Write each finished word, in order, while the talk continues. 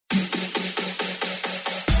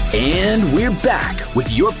And we're back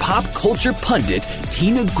with your pop culture pundit,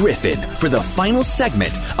 Tina Griffin, for the final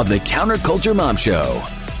segment of the Counterculture Mom Show.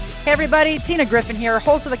 Hey everybody, Tina Griffin here,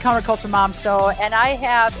 host of the Counterculture Mom Show, and I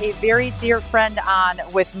have a very dear friend on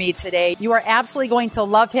with me today. You are absolutely going to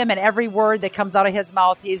love him and every word that comes out of his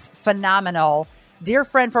mouth. He's phenomenal. Dear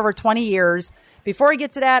friend for over 20 years. Before I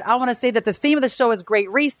get to that, I want to say that the theme of the show is Great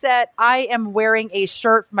Reset. I am wearing a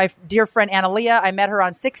shirt from my dear friend Analia. I met her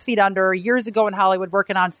on 6 Feet Under years ago in Hollywood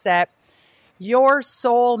working on set. Your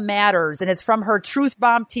Soul Matters, and it's from her Truth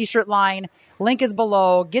Bomb t-shirt line. Link is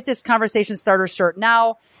below. Get this conversation starter shirt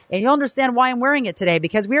now. And you'll understand why I'm wearing it today,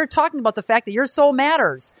 because we are talking about the fact that your soul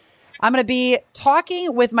matters. I'm going to be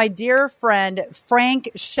talking with my dear friend,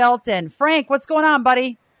 Frank Shelton. Frank, what's going on,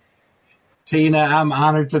 buddy? Tina, I'm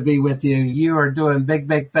honored to be with you. You are doing big,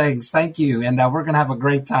 big things. Thank you. And we're going to have a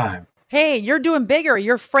great time. Hey, you're doing bigger.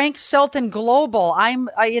 You're Frank Shelton Global. I'm,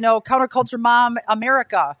 Counterculture Mom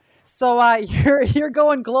America. So you're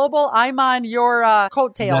going global. I'm on your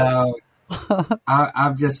coattails. No.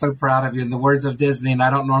 I'm just so proud of you. In the words of Disney, and I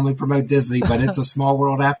don't normally promote Disney, but it's a small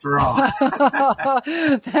world after all.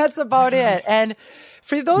 That's about it. And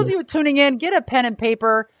for those of you tuning in, get a pen and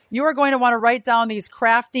paper. You are going to want to write down these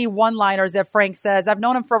crafty one-liners that Frank says. I've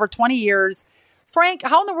known him for over 20 years. Frank,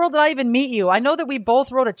 how in the world did I even meet you? I know that we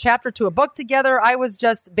both wrote a chapter to a book together. I was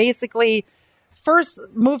just basically first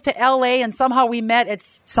moved to LA and somehow we met at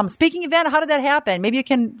some speaking event. How did that happen? Maybe you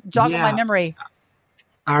can joggle my memory.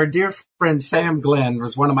 Our dear friend Sam Glenn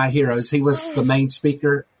was one of my heroes. He was the main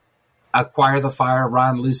speaker, Acquire the Fire,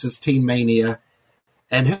 Ron Luce's Teen Mania.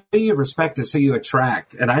 And who you respect is who you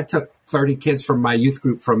attract. And I took 30 kids from my youth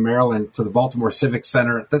group from Maryland to the Baltimore Civic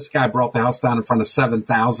Center. This guy brought the house down in front of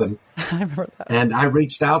 7,000. And I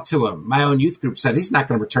reached out to him. My own youth group said, he's not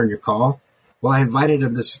going to return your call. Well, I invited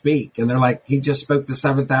him to speak. And they're like, he just spoke to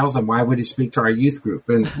 7,000. Why would he speak to our youth group?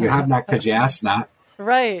 And you have not because you asked not.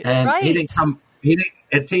 Right. And he didn't come.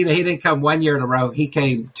 And Tina, he didn't come 1 year in a row. He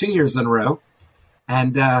came 2 years in a row.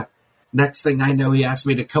 And next thing I know, he asked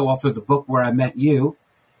me to co-author the book where I met you.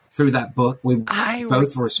 Through that book, we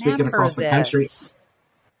both were speaking across the country.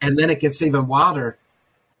 And then it gets even wilder.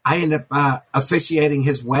 I ended up officiating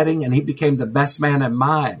his wedding, and he became the best man in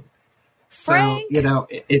mine. Frank. So,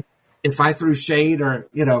 if I threw shade or,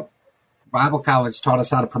 Bible college taught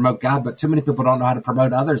us how to promote God, but too many people don't know how to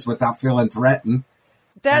promote others without feeling threatened.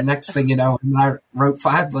 And next thing you know, I wrote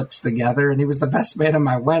 5 books together, and he was the best man in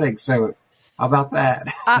my wedding. So how about that?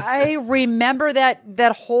 I remember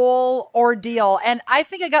that whole ordeal. And I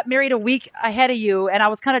think I got married a week ahead of you, and I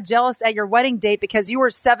was kind of jealous at your wedding date because you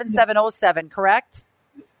were 7707, correct?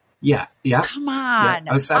 Yeah. Come on.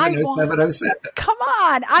 Yeah. 07. Come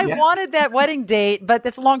on. I wanted that wedding date, but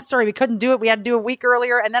it's a long story. We couldn't do it. We had to do it a week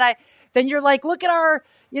earlier. And then you're like, look at our,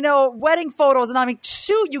 wedding photos. And I'm like,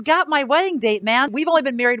 shoot, you got my wedding date, man. We've only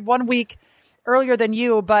been married 1 week earlier than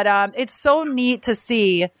you, but it's so neat to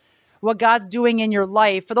see what God's doing in your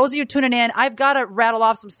life. For those of you tuning in, I've got to rattle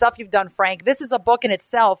off some stuff you've done, Frank. This is a book in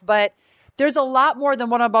itself, but there's a lot more than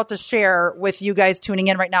what I'm about to share with you guys tuning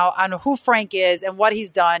in right now on who Frank is and what he's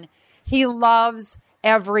done. He loves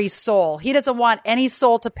every soul. He doesn't want any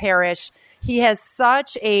soul to perish. He has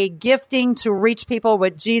such a gifting to reach people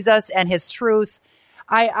with Jesus and his truth.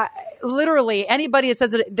 I literally, anybody that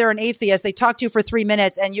says that they're an atheist, they talk to you for 3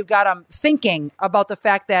 minutes and you've got them thinking about the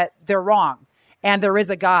fact that they're wrong. And there is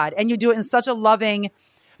a God. And you do it in such a loving,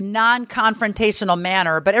 non-confrontational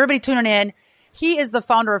manner. But everybody tuning in, he is the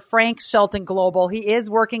founder of Frank Shelton Global. He is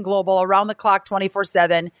working global around the clock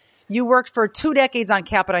 24/7. You worked for 2 decades on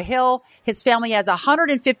Capitol Hill. His family has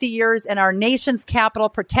 150 years in our nation's capital,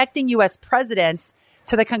 protecting U.S. presidents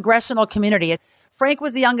to the congressional community. Frank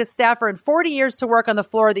was the youngest staffer in 40 years to work on the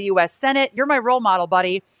floor of the U.S. Senate. You're my role model,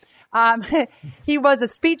 buddy. He was a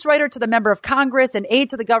speechwriter to the member of Congress, an aide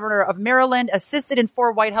to the governor of Maryland, assisted in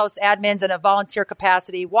 4 White House admins in a volunteer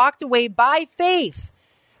capacity, walked away by faith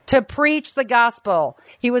to preach the gospel.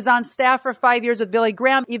 He was on staff for 5 years with Billy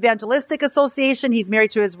Graham Evangelistic Association. He's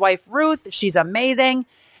married to his wife, Ruth. She's amazing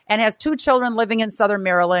and has 2 children living in Southern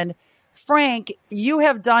Maryland. Frank, you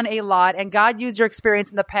have done a lot, and God used your experience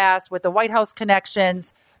in the past with the White House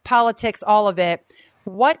connections, politics, all of it.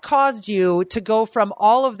 What caused you to go from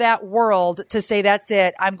all of that world to say, that's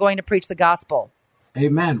it, I'm going to preach the gospel?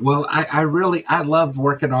 Amen. Well, I loved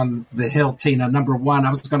working on the Hill, Tina. Number one, I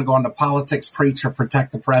was going to go into politics, preach, or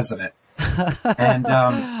protect the president. And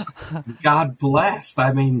God blessed.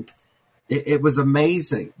 I mean, it was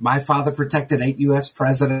amazing. My father protected 8 U.S.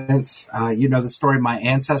 presidents. You know the story. My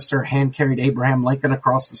ancestor hand-carried Abraham Lincoln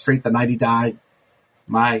across the street the night he died.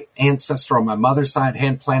 My ancestor on my mother's side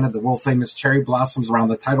hand-planted the world-famous cherry blossoms around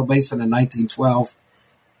the tidal basin in 1912.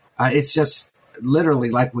 It's just literally,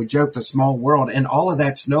 like we joked, a small world. And all of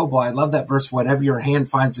that's noble. I love that verse, whatever your hand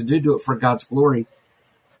finds to do it for God's glory.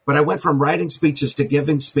 But I went from writing speeches to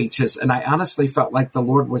giving speeches, and I honestly felt like the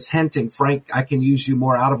Lord was hinting, Frank, I can use you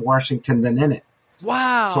more out of Washington than in it.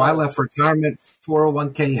 Wow. So I left retirement,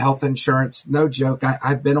 401k, health insurance. No joke.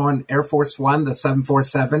 I've been on Air Force One, the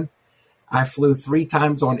 747. I flew 3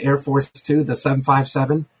 times on Air Force Two, the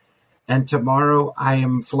 757. And tomorrow I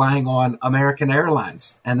am flying on American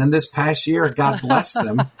Airlines. And in this past year, God bless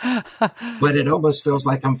them, but it almost feels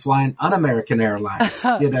like I'm flying un-American Airlines,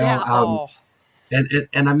 Yeah.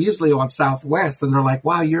 And I'm usually on Southwest, and they're like,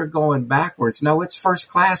 wow, you're going backwards. No, it's first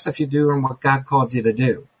class if you're doing what God called you to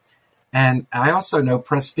do. And I also know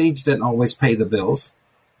prestige didn't always pay the bills.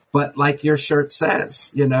 But like your shirt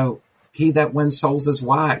says, he that wins souls is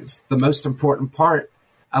wise. The most important part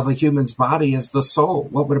of a human's body is the soul.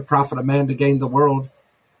 What would it profit a man to gain the world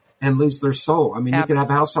and lose their soul? I mean, You can have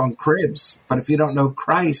a house on cribs, but if you don't know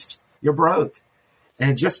Christ, you're broke.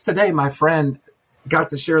 And just today, my friend got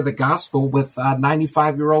to share the gospel with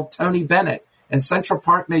 95-year-old Tony Bennett in Central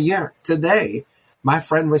Park, New York. Today, my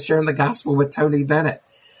friend was sharing the gospel with Tony Bennett.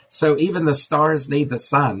 So even the stars need the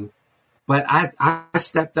sun. But I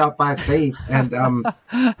stepped out by faith, and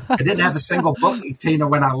I didn't have a single booking, Tina,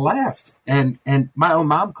 when I left. And my own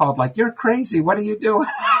mom called like, you're crazy. What are you doing?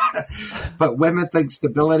 But women think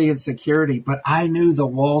stability and security. But I knew the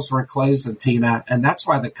walls were closing, Tina. And that's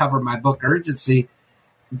why the cover of my book, Urgency,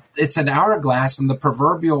 it's an hourglass, and the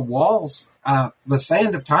proverbial walls, the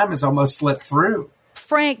sand of time has almost slipped through.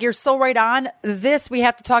 Frank, you're so right on. This we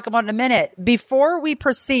have to talk about in a minute. Before we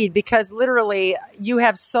proceed, because literally you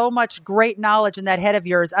have so much great knowledge in that head of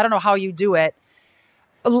yours. I don't know how you do it.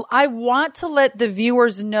 I want to let the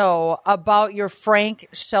viewers know about your Frank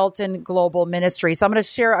Shelton Global Ministry. So I'm going to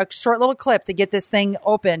share a short little clip to get this thing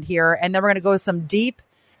opened here, and then we're going to go some deep,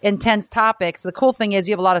 intense topics. The cool thing is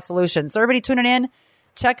you have a lot of solutions. So everybody tuning in,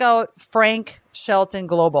 check out Frank Shelton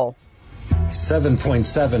Global.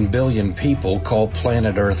 7.7 billion people call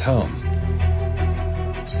planet Earth home.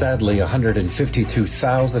 Sadly,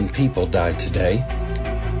 152,000 people died today.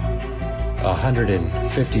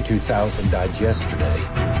 152,000 died yesterday.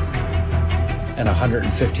 And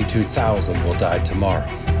 152,000 will die tomorrow.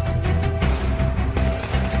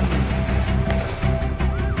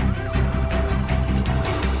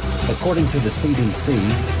 According to the CDC,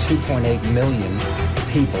 2.8 million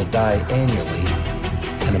people die annually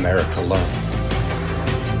in America alone.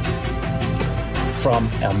 From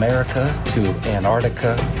America to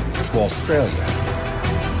Antarctica to Australia,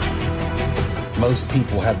 most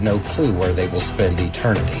people have no clue where they will spend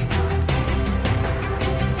eternity.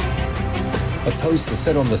 Opposed to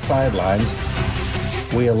sit on the sidelines,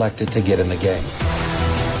 we elected to get in the game.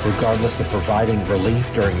 Regardless of providing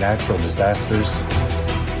relief during natural disasters,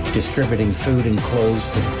 distributing food and clothes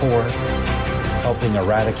to the poor, helping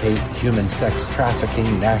eradicate human sex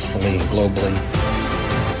trafficking nationally and globally,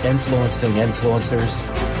 influencing influencers,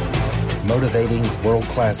 motivating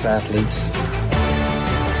world-class athletes,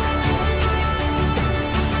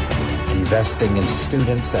 investing in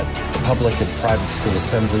students at public and private school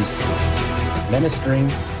assemblies, ministering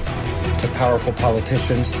to powerful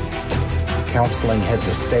politicians, counseling heads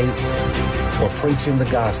of state, or preaching the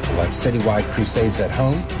gospel at citywide crusades at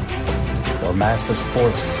home or massive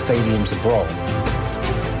sports stadiums abroad.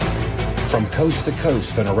 From coast to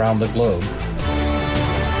coast and around the globe,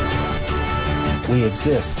 we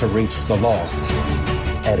exist to reach the lost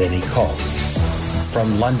at any cost.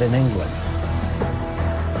 From London, England,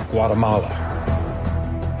 Guatemala,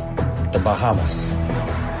 the Bahamas,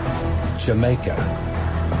 Jamaica,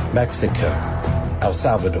 Mexico, El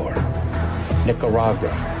Salvador,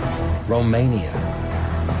 Nicaragua, Romania,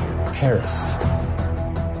 Paris,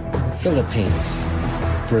 Philippines,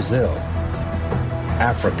 Brazil,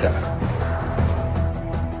 Africa,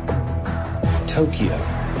 Tokyo,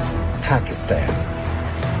 Pakistan,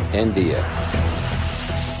 India.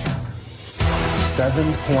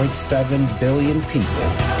 7.7 billion people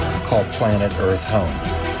call planet Earth home.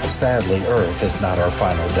 Sadly, Earth is not our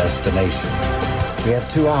final destination. We have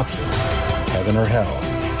 2 options, heaven or hell,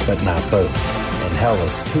 but not both. And hell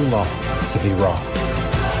is too long to be wrong.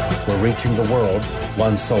 We're reaching the world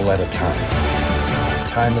one soul at a time.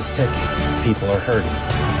 Time is ticking. People are hurting.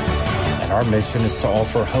 And our mission is to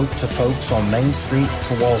offer hope to folks on Main Street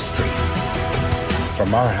to Wall Street.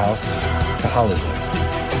 From our house to Hollywood.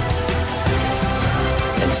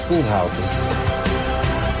 In schoolhouses,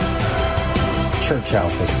 church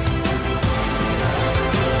houses,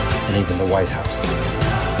 and even the White House.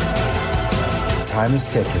 Time is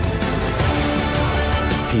ticking.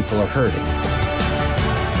 People are hurting.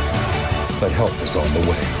 But help is on the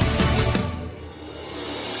way.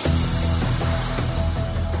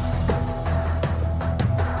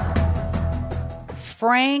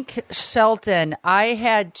 Frank Shelton, I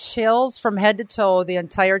had chills from head to toe the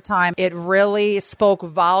entire time. It really spoke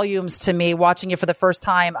volumes to me watching you for the first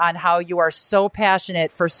time on how you are so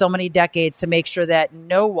passionate for so many decades to make sure that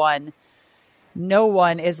no one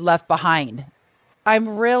is left behind.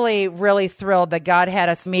 I'm really, really thrilled that God had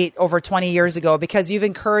us meet over 20 years ago because you've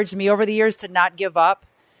encouraged me over the years to not give up.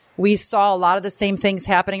 We saw a lot of the same things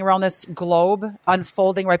happening around this globe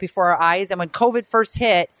unfolding right before our eyes. And when COVID first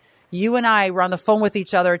hit, you and I were on the phone with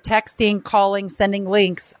each other, texting, calling, sending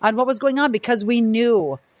links on what was going on because we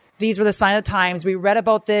knew these were the sign of times. We read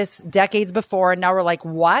about this decades before, and now we're like,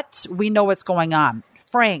 what? We know what's going on.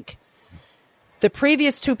 Frank, the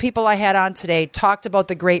previous two people I had on today talked about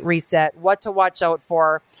the Great Reset, what to watch out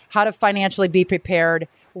for, how to financially be prepared,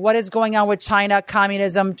 what is going on with China,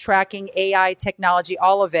 communism, tracking, AI, technology,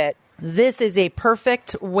 all of it. This is a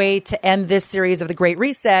perfect way to end this series of the Great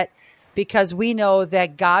Reset because we know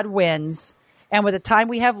that God wins. And with the time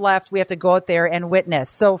we have left, we have to go out there and witness.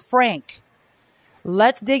 So, Frank,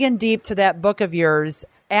 let's dig in deep to that book of yours.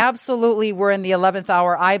 Absolutely, we're in the 11th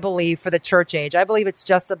hour, I believe, for the church age. I believe it's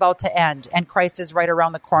just about to end, and Christ is right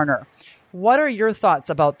around the corner. What are your thoughts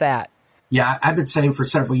about that? Yeah, I've been saying for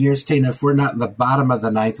several years, Tina, if we're not in the bottom of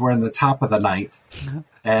the ninth, we're in the top of the ninth.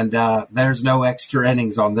 And there's no extra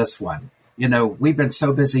innings on this one. You know, we've been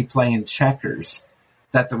so busy playing checkers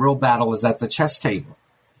that the real battle is at the chess table.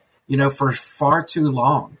 You know, for far too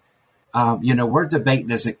long, we're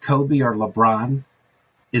debating, is it Kobe or LeBron?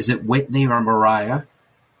 Is it Whitney or Mariah?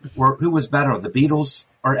 Or who was better, the Beatles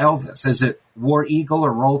or Elvis? Is it War Eagle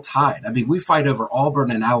or Roll Tide? I mean, we fight over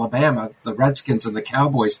Auburn and Alabama, the Redskins and the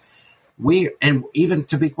Cowboys. And even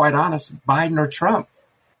to be quite honest, Biden or Trump.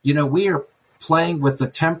 You know, we are playing with the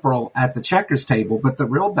temporal at the checkers table, but the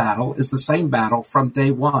real battle is the same battle from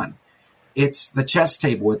day one. It's the chess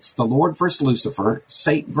table. It's the Lord versus Lucifer,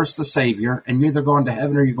 Satan versus the Savior, and you're either going to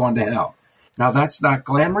heaven or you're going to hell. Now, that's not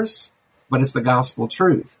glamorous, but it's the gospel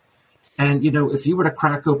truth. And, you know, if you were to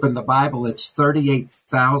crack open the Bible, it's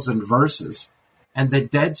 38,000 verses. And the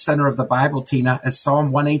dead center of the Bible, Tina, is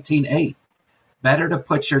Psalm 118:8. Better to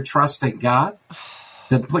put your trust in God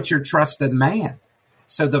than put your trust in man.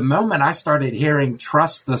 So the moment I started hearing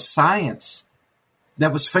trust the science,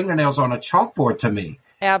 that was fingernails on a chalkboard to me.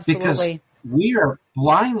 Absolutely. Because we are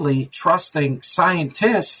blindly trusting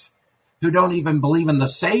scientists who don't even believe in the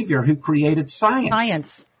Savior who created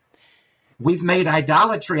science. We've made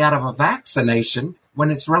idolatry out of a vaccination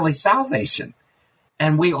when it's really salvation.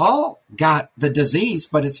 And we all got the disease,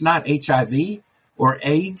 but it's not HIV or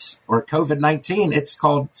AIDS or COVID-19. It's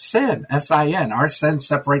called sin, S-I-N. Our sin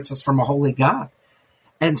separates us from a holy God.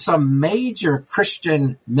 And some major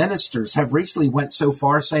Christian ministers have recently went so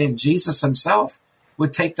far saying Jesus himself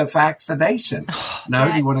would take the vaccination.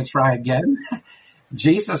 Do you want to try again?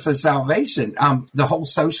 Jesus is salvation. The whole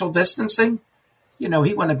social distancing, you know,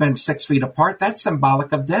 he wouldn't have been 6 feet apart. That's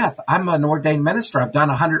symbolic of death. I'm an ordained minister. I've done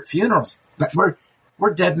 100 funerals. But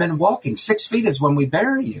we're dead men walking. 6 feet is when we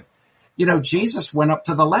bury you. You know, Jesus went up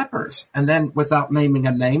to the lepers, and then, without naming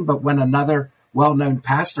a name, but when another well-known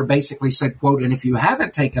pastor basically said, quote, and if you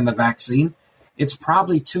haven't taken the vaccine, it's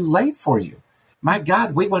probably too late for you. My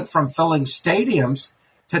God, we went from filling stadiums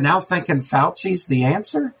to now thinking Fauci's the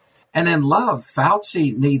answer. And in love,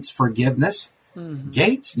 Fauci needs forgiveness. Mm-hmm.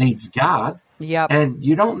 Gates needs God. Yep. And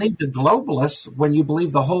you don't need the globalists when you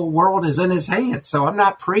believe the whole world is in his hands. So I'm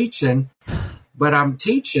not preaching, but I'm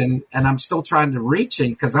teaching, and I'm still trying to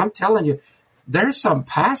reaching, because I'm telling you, there's some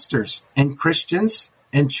pastors and Christians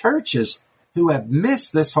and churches who have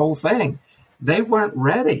missed this whole thing. They weren't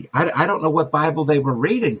ready. I don't know what Bible they were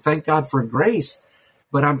reading. Thank God for grace.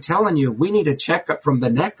 But I'm telling you, we need a checkup from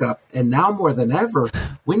the neck up. And now more than ever,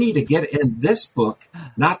 we need to get in this book,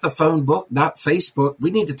 not the phone book, not Facebook.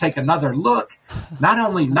 We need to take another look, not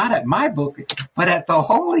at my book, but at the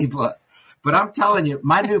holy book. But I'm telling you,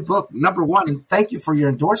 my new book, number one, and thank you for your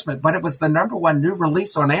endorsement, but it was the number one new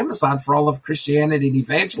release on Amazon for all of Christianity and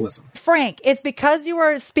evangelism. Frank, it's because you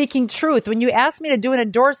are speaking truth. When you asked me to do an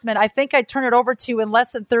endorsement, I think I turned it over to you in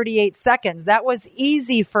less than 38 seconds. That was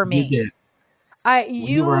easy for me. You did.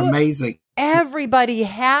 You were amazing. Everybody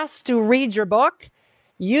has to read your book.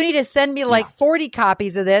 You need to send me 40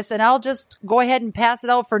 copies of this, and I'll just go ahead and pass it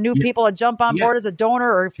out for new people to jump on board as a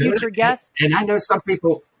donor or future guest. And I know some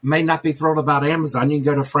people may not be thrilled about Amazon. You can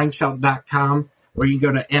go to frankshelton.com, or you can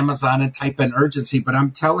go to Amazon and type in urgency. But I'm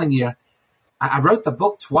telling you, I wrote the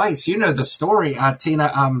book twice. You know the story,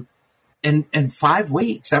 Tina. In 5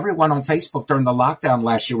 weeks, everyone on Facebook during the lockdown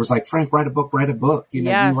last year was like, Frank, write a book. You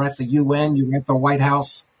know, You were at the UN, you were at the White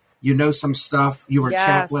House You know some stuff. You were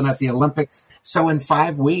chaplain at the Olympics. So in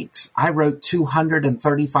 5 weeks, I wrote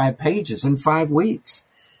 235 pages in 5 weeks.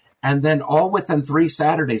 And then all within 3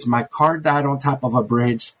 Saturdays, my car died on top of a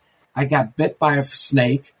bridge. I got bit by a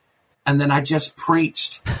snake. And then I just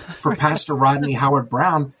preached for Pastor Rodney Howard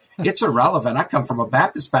Brown. It's irrelevant. I come from a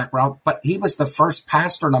Baptist background, but he was the first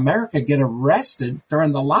pastor in America to get arrested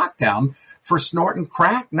during the lockdown for snorting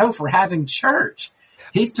crack. No, for having church.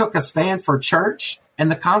 He took a stand for church and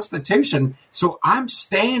the Constitution. So I'm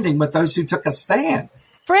standing with those who took a stand.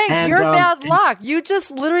 Frank, you're bad luck. You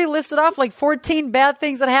just literally listed off like 14 bad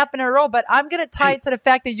things that happened in a row, but I'm going to tie it to the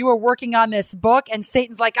fact that you were working on this book and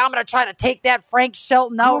Satan's like, I'm going to try to take that Frank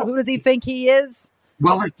Shelton out. Who does he think he is?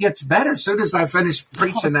 Well, it gets better. As soon as I finished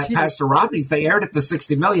preaching that Pastor Rodney's, they aired it to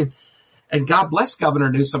 60 million. And God bless Governor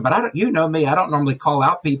Newsom. But you know me, I don't normally call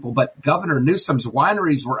out people, but Governor Newsom's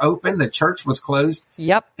wineries were open. The church was closed.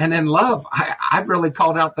 Yep. And in love, I really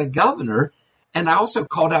called out the governor. And I also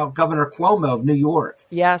called out Governor Cuomo of New York.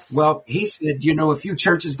 Yes. Well, he said, if you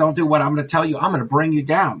churches don't do what I'm going to tell you, I'm going to bring you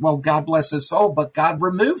down. Well, God bless his soul, but God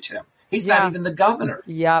removed him. He's not even the governor.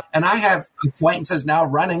 Yep. And I have acquaintances now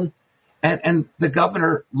running, and the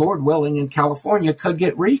governor, Lord willing, in California could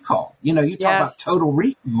get recall. You talk about total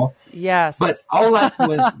recall. Yes. But all that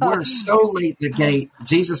was, we're so late in the gate.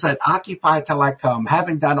 Jesus said, occupy till I come,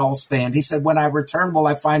 having done all stand. He said, when I return, will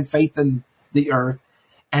I find faith in the earth?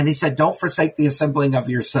 And he said, don't forsake the assembling of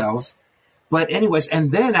yourselves. But anyways,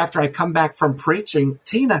 and then after I come back from preaching,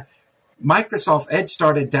 Tina, Microsoft Edge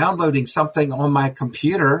started downloading something on my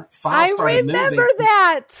computer. Files started moving. I remember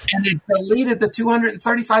that. And it deleted the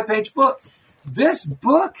 235-page book. This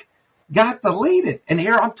book got deleted. And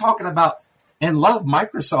here I'm talking about in love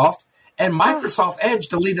Microsoft. And Microsoft Edge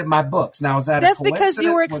deleted my books. Now, is that That's a coincidence? because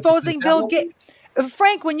you were exposing Bill Gates.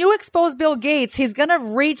 Frank, when you expose Bill Gates, he's going to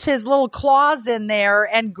reach his little claws in there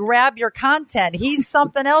and grab your content. He's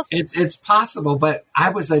something else. It's possible, but I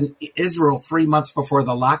was in Israel 3 months before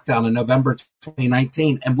the lockdown in November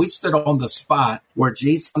 2019, and we stood on the spot where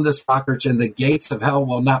Jesus on this rock and the gates of hell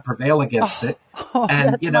will not prevail against it.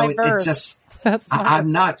 And, it just,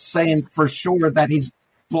 I'm not saying for sure that he's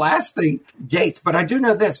blasting Gates, but I do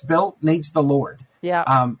know this, Bill needs the Lord.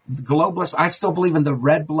 Yeah. The globalists, I still believe in the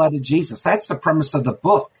red blood of Jesus. That's the premise of the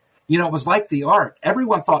book. It was like the ark.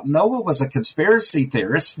 Everyone thought Noah was a conspiracy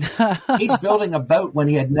theorist. He's building a boat when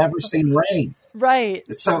he had never seen rain. Right.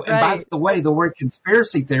 So, and by the way, the word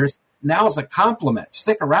conspiracy theorist now is a compliment.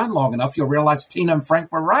 Stick around long enough, you'll realize Tina and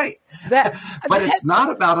Frank were right. But it's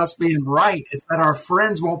not about us being right. It's that our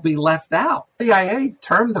friends won't be left out. The CIA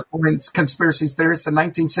termed the conspiracy theorists in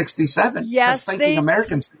 1967. Yes, thinking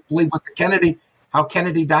Americans believe what how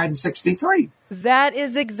Kennedy died in 1963. That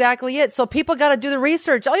is exactly it. So people got to do the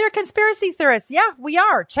research. Oh, you're a conspiracy theorist. Yeah, we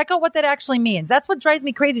are. Check out what that actually means. That's what drives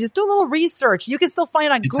me crazy. Just do a little research. You can still find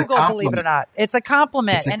it on Google, believe it or not. It's a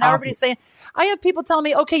compliment. And everybody's saying, I have people telling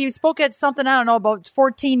me, okay, you spoke at something, I don't know, about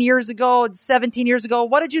 14 years ago, 17 years ago.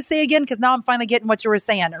 What did you say again? Because now I'm finally getting what you were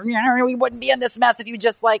saying. We wouldn't be in this mess if you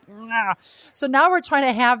just nah. So now we're trying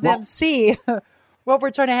to have them see what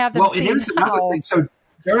we're trying to have them see. Well, and here's another thing. So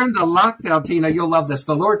during the lockdown, Tina, you'll love this.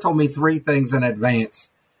 The Lord told me 3 things in advance.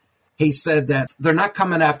 He said that they're not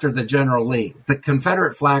coming after the General Lee. The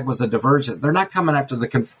Confederate flag was a diversion. They're not coming after the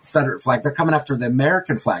Confederate flag. They're coming after the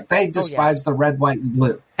American flag. They despise the red, white, and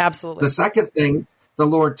blue. Absolutely. The second thing, the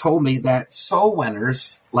Lord told me that soul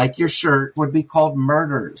winners, like your shirt, would be called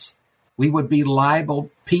murderers. We would be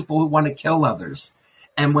libeled people who want to kill others.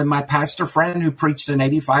 And when my pastor friend who preached in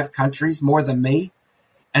 85 countries, more than me,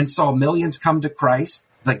 and saw millions come to Christ,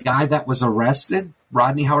 the guy that was arrested,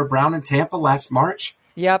 Rodney Howard Brown in Tampa last March.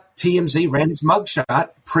 Yep. TMZ ran his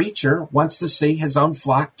mugshot. Preacher wants to see his own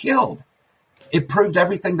flock killed. It proved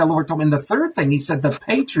everything the Lord told me. And the third thing, he said the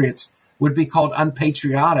patriots would be called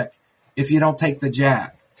unpatriotic if you don't take the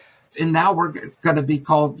jab. And now we're going to be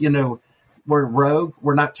called, we're rogue.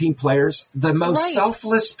 We're not team players. The most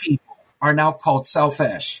selfless people are now called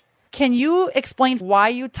selfish. Can you explain why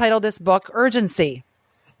you titled this book Urgency?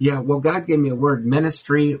 Yeah, well, God gave me a word,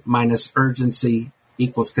 ministry minus urgency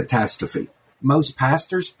equals catastrophe. Most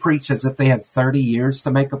pastors preach as if they have 30 years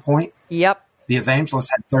to make a point. Yep. The evangelist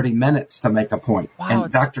had 30 minutes to make a point. Wow,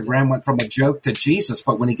 and Dr. Graham went from a joke to Jesus,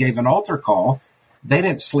 but when he gave an altar call, they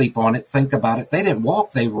didn't sleep on it, think about it. They didn't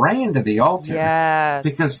walk. They ran to the altar. Yes.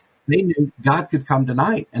 Because they knew God could come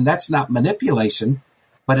tonight. And that's not manipulation,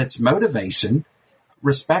 but it's motivation.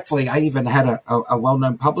 Respectfully, I even had a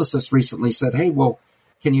well-known publicist recently said, hey, well,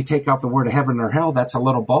 can you take out the word heaven or hell? That's a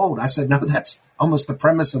little bold. I said, no, that's almost the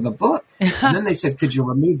premise of the book. And then they said, could you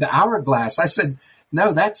remove the hourglass? I said,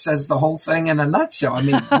 No, that says the whole thing in a nutshell. I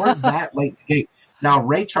mean, we're that late to the game. Now,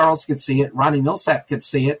 Ray Charles could see it. Ronnie Millsap could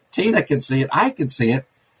see it. Tina could see it. I could see it.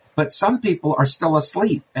 But some people are still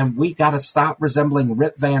asleep, and we got to stop resembling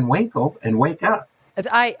Rip Van Winkle and wake up.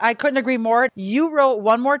 I couldn't agree more. You wrote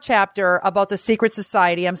one more chapter about the secret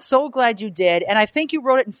society. I'm so glad you did. And I think you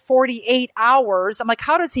wrote it in 48 hours. I'm like,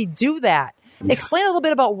 how does he do that? Yeah. Explain a little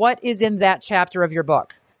bit about what is in that chapter of your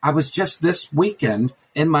book. I was just this weekend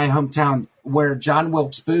in my hometown where John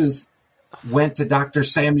Wilkes Booth went to Dr.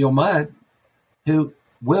 Samuel Mudd, who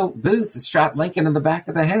Booth shot Lincoln in the back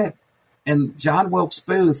of the head. And John Wilkes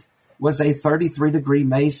Booth was a 33-degree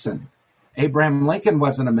Mason. Abraham Lincoln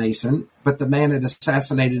wasn't a Mason, but the man that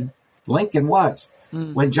assassinated Lincoln was.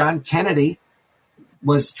 When John Kennedy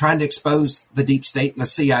was trying to expose the deep state and the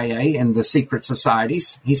CIA and the secret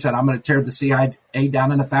societies, he said, I'm going to tear the CIA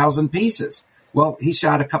down in 1,000 pieces. Well, he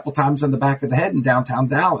shot a couple times in the back of the head in downtown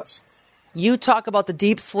Dallas. You talk about the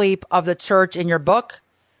deep sleep of the church in your book.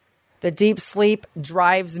 The deep sleep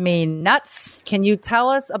drives me nuts. Can you tell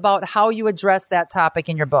us about how you address that topic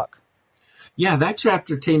in your book? Yeah, that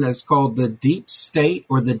chapter, Tina, is called The Deep State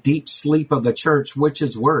or the Deep Sleep of the Church, which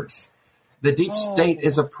is worse. The deep state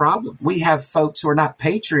is a problem. We have folks who are not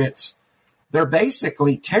patriots. They're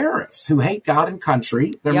basically terrorists who hate God and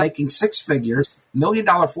country. They're making six figures, $1 million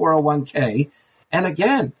 401k. And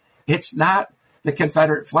again, it's not the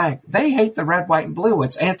Confederate flag. They hate the red, white, and blue.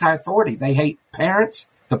 It's anti-authority. They hate parents,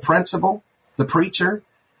 the principal, the preacher,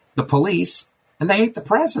 the police, and they hate the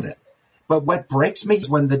president. But what breaks me is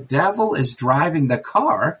when the devil is driving the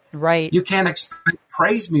car, right? You can't expect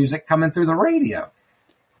praise music coming through the radio.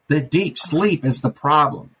 The deep sleep is the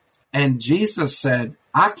problem. And Jesus said,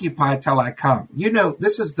 occupy till I come. You know,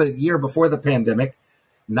 this is the year before the pandemic.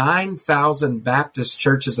 9,000 Baptist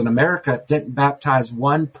churches in America didn't baptize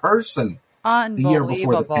one person the year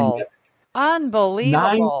before the pandemic.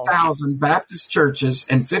 Unbelievable. 9,000 Baptist churches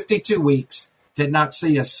in 52 weeks did not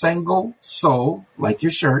see a single soul, like your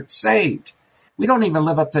shirt, saved. We don't even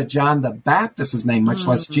live up to John the Baptist's name, much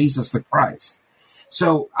less Jesus the Christ.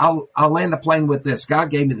 So I'll land the plane with this. God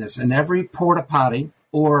gave me this. In every porta potty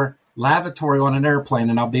or lavatory on an airplane,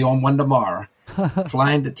 and I'll be on one tomorrow,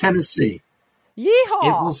 flying to Tennessee, yeehaw!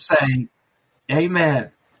 It will say,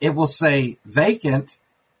 amen. It will say vacant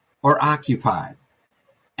or occupied.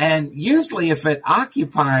 And usually if it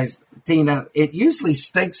occupies, Tina, it usually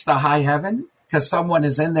stinks to high heaven because someone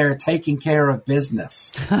is in there taking care of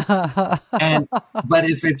business. But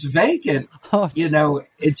if it's vacant, you know,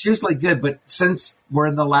 it's usually good. But since we're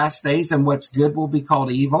in the last days and what's good will be called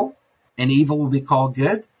evil and evil will be called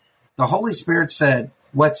good, the Holy Spirit said,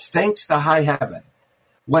 what stinks to high heaven,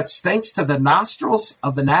 what stinks to the nostrils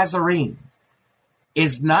of the Nazarene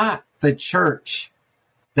is not the church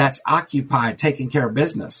that's occupied taking care of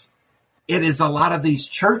business. It is a lot of these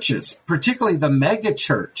churches, particularly the mega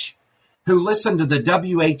church, who listen to the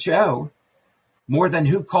WHO more than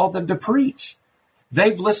who called them to preach.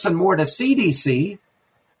 They've listened more to CDC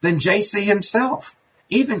than JC himself.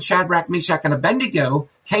 Even Shadrach, Meshach, and Abednego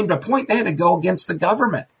came to a point they had to go against the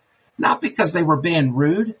government, not because they were being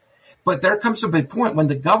rude, but there comes to a point when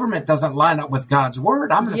the government doesn't line up with God's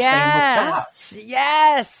word. I'm going to stand with God.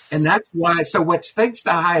 Yes. And that's why. So what stinks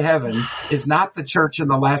to high heaven is not the church in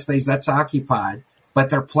the last days that's occupied, but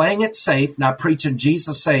they're playing it safe, not preaching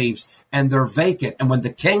Jesus saves, and they're vacant. And when the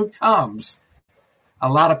king comes, a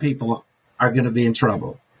lot of people are going to be in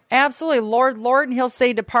trouble. Absolutely. Lord, Lord, and he'll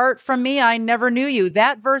say, depart from me. I never knew you.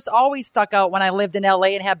 That verse always stuck out when I lived in LA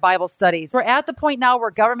and had Bible studies. We're at the point now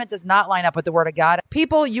where government does not line up with the word of God.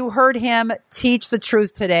 People, you heard him teach the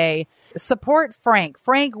truth today. Support Frank.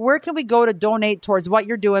 Frank, where can we go to donate towards what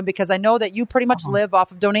you're doing? Because I know that you pretty much live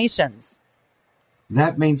off of donations.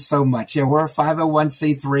 That means so much. Yeah, we're a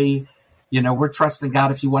 501c3. You know, we're trusting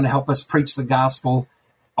God if you want to help us preach the gospel.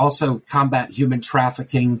 Also combat human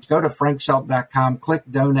trafficking. Go to frankshelton.com, click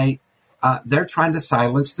donate. They're trying to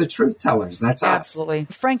silence the truth tellers. That's absolutely.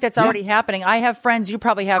 Frank, that's already happening. I have friends, you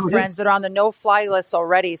probably have friends that are on the no-fly list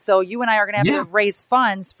already. So you and I are going to have to raise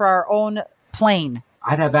funds for our own plane.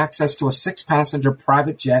 I'd have access to a 6-passenger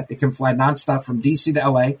private jet. It can fly nonstop from DC to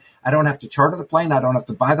LA. I don't have to charter the plane. I don't have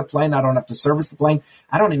to buy the plane. I don't have to service the plane.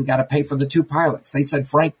 I don't even got to pay for the 2 pilots. They said,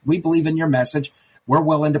 Frank, we believe in your message. We're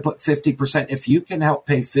willing to put 50%. If you can help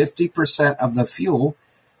pay 50% of the fuel,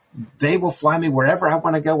 they will fly me wherever I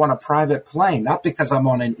want to go on a private plane. Not because I'm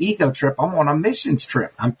on an ego trip. I'm on a missions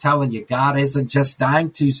trip. I'm telling you, God isn't just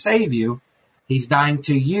dying to save you. He's dying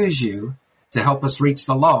to use you to help us reach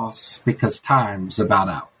the lost because time's about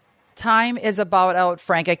out. time is about out,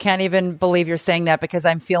 Frank. I can't even believe you're saying that because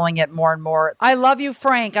I'm feeling it more and more. I love you,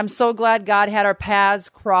 Frank. I'm so glad God had our paths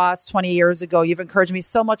cross 20 years ago. You've encouraged me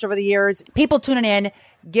so much over the years. People tuning in,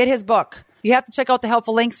 get his book. You have to check out the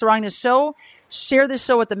helpful links surrounding the show. Share the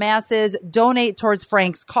show with the masses. Donate towards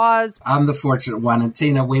Frank's cause. I'm the fortunate one. And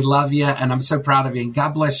Tina, we love you, and I'm so proud of you. And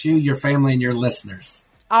God bless you, your family, and your listeners.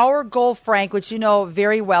 Our goal, Frank, which you know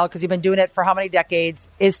very well because you've been doing it for how many decades,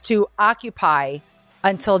 is to occupy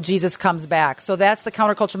until Jesus comes back. So that's the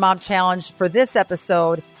Counterculture Mom Challenge for this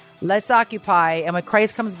episode. Let's occupy. And when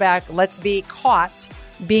Christ comes back, let's be caught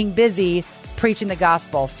being busy preaching the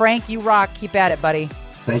gospel. Frank, you rock. Keep at it, buddy.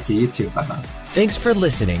 Thank you. You too. Bye-bye. Thanks for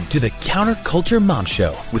listening to the Counterculture Mom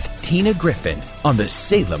Show with Tina Griffin on the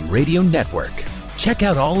Salem Radio Network. Check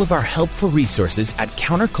out all of our helpful resources at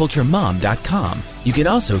counterculturemom.com. You can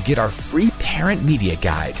also get our free parent media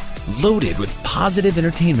guide, loaded with positive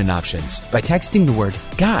entertainment options, by texting the word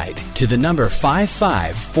guide to the number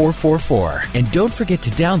 55444. And don't forget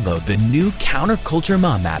to download the new Counterculture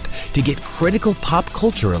Mom app to get critical pop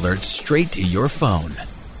culture alerts straight to your phone.